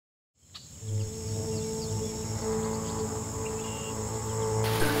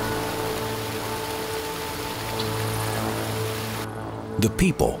the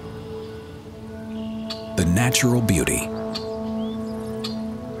people, the natural beauty,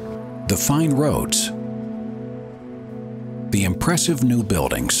 the fine roads, the impressive new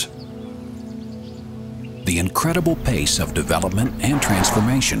buildings, the incredible pace of development and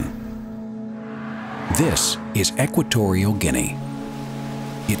transformation. This is Equatorial Guinea.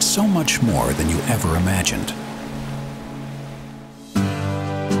 It's so much more than you ever imagined.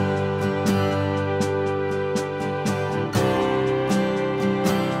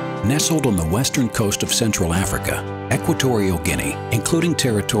 Nestled on the western coast of Central Africa, Equatorial Guinea, including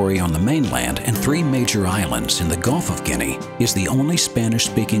territory on the mainland and 3 major islands in the Gulf of Guinea, is the only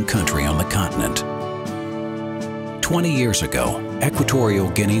Spanish-speaking country on the continent. 20 years ago, Equatorial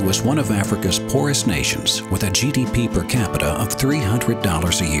Guinea was one of Africa's poorest nations with a GDP per capita of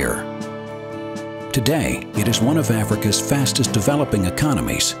 $300 a year. Today, it is one of Africa's fastest developing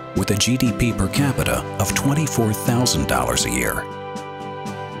economies with a GDP per capita of $24,000 a year.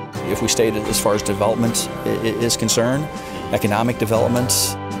 If we state it as far as development is concerned, economic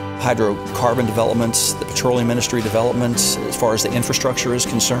developments, hydrocarbon developments, the petroleum industry developments, as far as the infrastructure is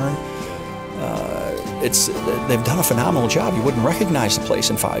concerned, they've done a phenomenal job. You wouldn't recognize the place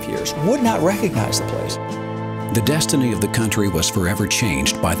in 5 years. Would not recognize the place. The destiny of the country was forever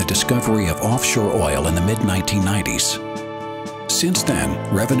changed by the discovery of offshore oil in the mid-1990s. Since then,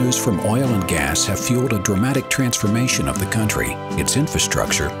 revenues from oil and gas have fueled a dramatic transformation of the country, its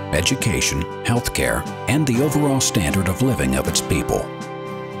infrastructure, education, healthcare, and the overall standard of living of its people.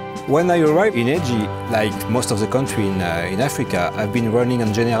 When I arrived in Egypt, like most of the country in Africa, I've been running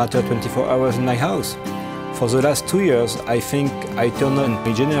a generator 24 hours in my house. For the last 2 years, I think I turned on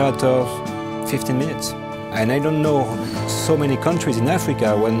my generator 15 minutes. And I don't know so many countries in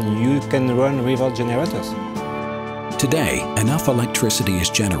Africa when you can run without generators. Today, enough electricity is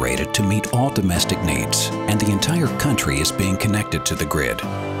generated to meet all domestic needs, and the entire country is being connected to the grid.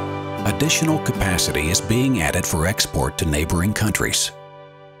 Additional capacity is being added for export to neighboring countries.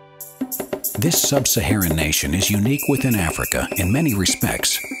 This sub-Saharan nation is unique within Africa in many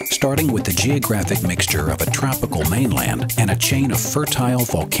respects, starting with the geographic mixture of a tropical mainland and a chain of fertile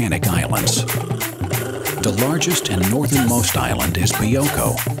volcanic islands. The largest and northernmost island is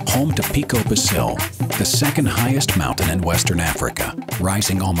Bioko, home to Pico Basil, the second highest mountain in Western Africa,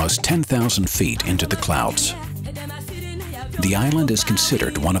 rising almost 10,000 feet into the clouds. The island is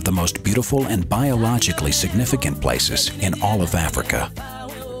considered one of the most beautiful and biologically significant places in all of Africa.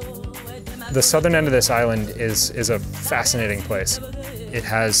 The southern end of this island is a fascinating place. It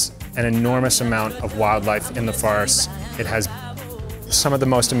has an enormous amount of wildlife in the forests. It has some of the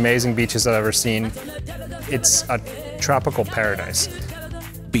most amazing beaches I've ever seen. It's a tropical paradise.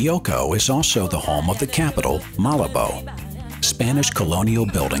 Bioko is also the home of the capital, Malabo. Spanish colonial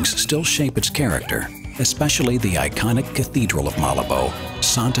buildings still shape its character, especially the iconic Cathedral of Malabo,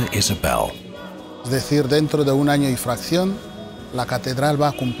 Santa Isabel. Es decir, dentro de un año y fracción, la catedral va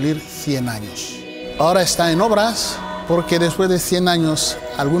a cumplir 100 años. Ahora está en obras porque después de 100 años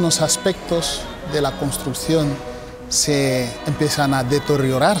algunos aspectos de la construcción se empiezan a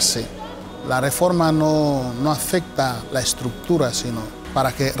deteriorarse. La reforma no afecta la estructura, sino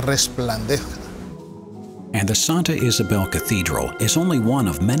para que resplandezca. And the Santa Isabel Cathedral is only one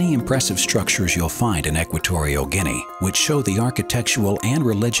of many impressive structures you'll find in Equatorial Guinea, which show the architectural and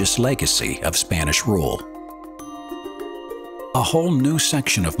religious legacy of Spanish rule. A whole new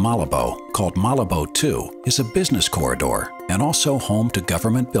section of Malabo, called Malabo II, is a business corridor and also home to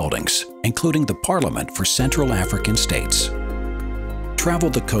government buildings, including the Parliament for Central African states. Travel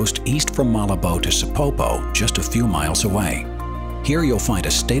the coast east from Malabo to Sipopo, just a few miles away. Here you'll find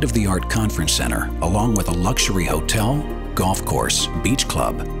a state-of-the-art conference center, along with a luxury hotel, golf course, beach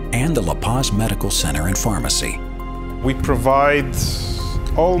club, and the La Paz Medical Center and Pharmacy. We provide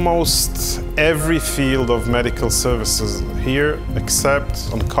almost every field of medical services here except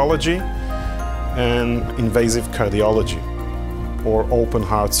oncology and invasive cardiology or open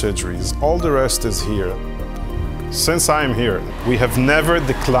heart surgeries. All the rest is here. Since I'm here, we have never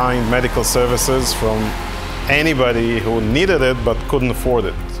declined medical services from anybody who needed it but couldn't afford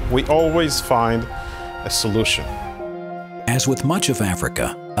it. We always find a solution. As with much of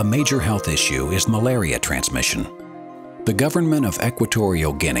Africa, a major health issue is malaria transmission. The government of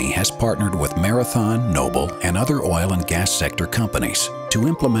Equatorial Guinea has partnered with Marathon, Noble, and other oil and gas sector companies to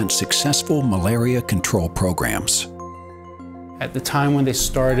implement successful malaria control programs. At the time when they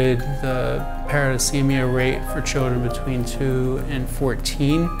started, the parasitemia rate for children between 2 and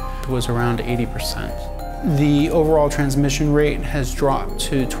 14 was around 80%. The overall transmission rate has dropped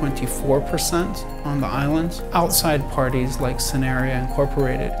to 24% on the island. Outside parties like Scenaria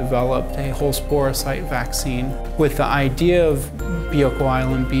Incorporated developed a whole sporocyte vaccine with the idea of Bioko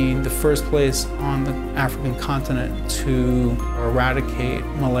Island being the first place on the African continent to eradicate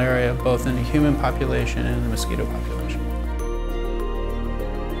malaria both in the human population and the mosquito population.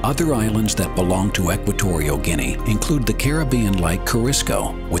 Other islands that belong to Equatorial Guinea include the Caribbean-like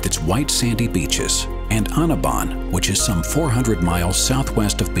Corisco with its white sandy beaches, and Annobon, which is some 400 miles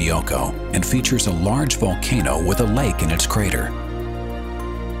southwest of Bioko and features a large volcano with a lake in its crater.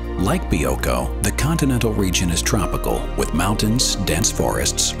 Like Bioko, the continental region is tropical with mountains, dense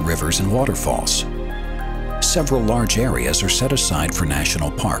forests, rivers, and waterfalls. Several large areas are set aside for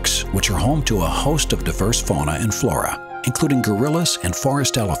national parks, which are home to a host of diverse fauna and flora, including gorillas and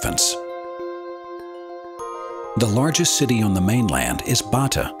forest elephants. The largest city on the mainland is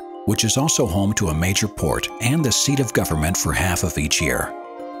Bata, which is also home to a major port and the seat of government for half of each year.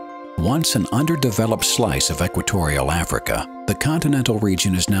 Once an underdeveloped slice of equatorial Africa, the continental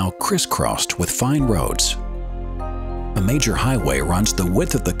region is now crisscrossed with fine roads. A major highway runs the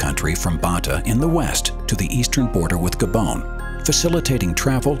width of the country from Bata in the west to the eastern border with Gabon, facilitating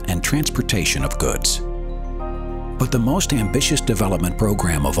travel and transportation of goods. But the most ambitious development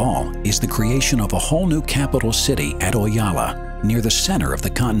program of all is the creation of a whole new capital city at Oyala, near the center of the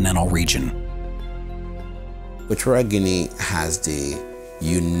continental region. Equatorial Guinea has the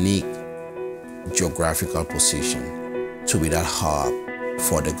unique geographical position to be that hub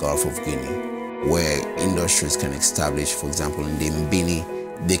for the Gulf of Guinea, where industries can establish, for example, in the Mbini,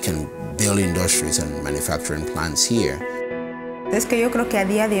 they can build industries and manufacturing plants here. Es que yo creo que a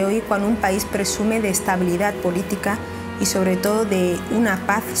día de hoy, cuando un país presume de estabilidad política y sobre todo de una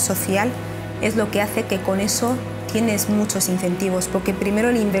paz social, es lo que hace que con eso tienes muchos incentivos, porque primero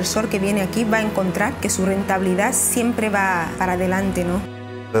el inversor que viene aquí va a encontrar que su rentabilidad siempre va para adelante, ¿no?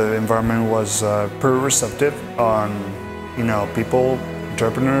 The environment was pretty receptive on, people,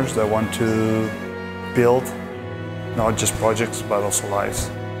 entrepreneurs that want to build not just projects but also lives.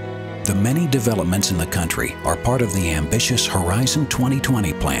 The many developments in the country are part of the ambitious Horizon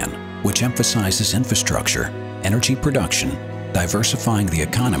 2020 plan, which emphasizes infrastructure, energy production, diversifying the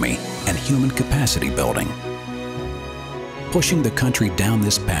economy, and human capacity building. Pushing the country down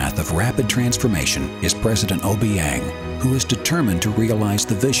this path of rapid transformation is President Obiang, who is determined to realize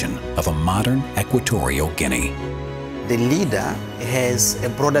the vision of a modern Equatorial Guinea. The leader has a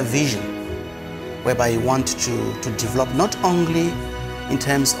broader vision whereby he wants to develop not only in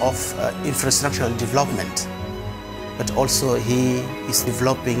terms of infrastructural development, but also he is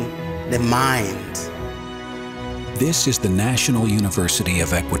developing the mind. This is the National University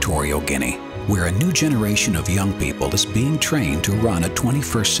of Equatorial Guinea, where a new generation of young people is being trained to run a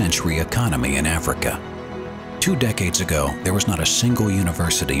 21st century economy in Africa. 2 decades ago, there was not a single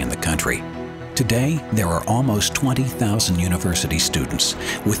university in the country. Today, there are almost 20,000 university students,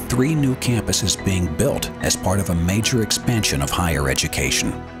 with 3 new campuses being built as part of a major expansion of higher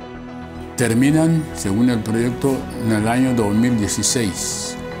education. Terminan, según el proyecto, en el año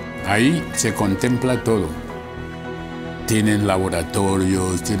 2016. Ahí se contempla todo. Tienen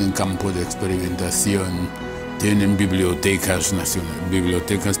laboratorios, tienen campos de experimentación, tienen bibliotecas nacionales,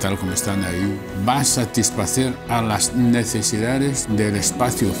 bibliotecas tal como están ahí. Va a satisfacer a las necesidades del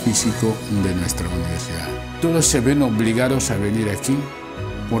espacio físico de nuestra universidad. Todos se ven obligados a venir aquí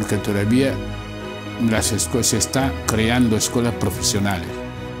porque todavía se está creando escuelas profesionales.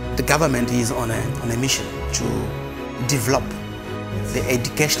 The government is on a mission to develop the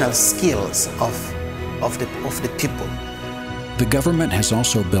educational skills of the people. The government has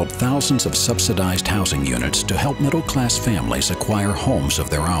also built thousands of subsidized housing units to help middle-class families acquire homes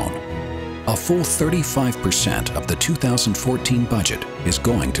of their own. A full 35% of the 2014 budget is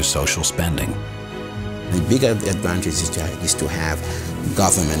going to social spending. The bigger advantage is to have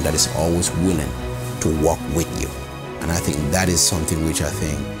government that is always willing to work with you. And I think that is something which I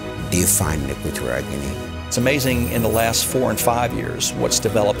think defines Equatorial Guinea. It's amazing in the last 4 and 5 years what's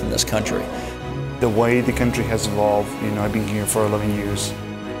developed in this country. The way the country has evolved, I've been here for 11 years,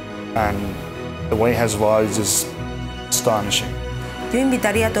 and the way it has evolved is just astonishing. Yo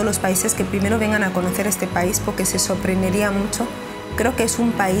invitaría a todos los países que primero vengan a conocer este país porque se sorprendería mucho. Creo que es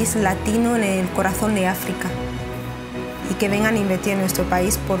un país latino en el corazón de África y que vengan a invertir en nuestro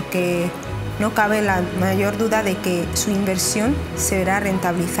país porque no cabe la mayor duda de que su inversión se verá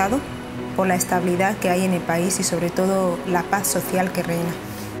rentabilizado por la estabilidad que hay en el país y sobre todo la paz social que reina.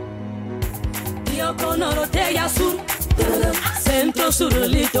 Centro sur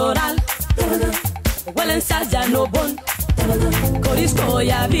litoral, huelen ya no bon. Corisco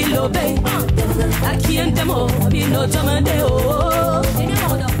ya bilobe. Aquí en Temo, vino tomandeo.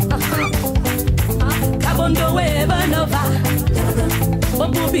 Cabondo Banova.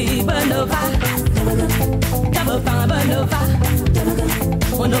 Bobubi Banova. Cabafan Banova.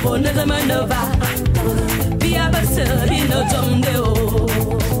 Onoboneza Manova. Via Bassa, vino tomandeo.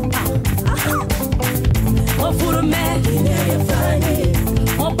 On fout le mec,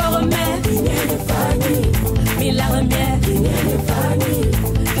 on part le mec, mais la lumière,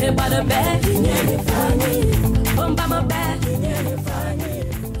 c'est pas le mec.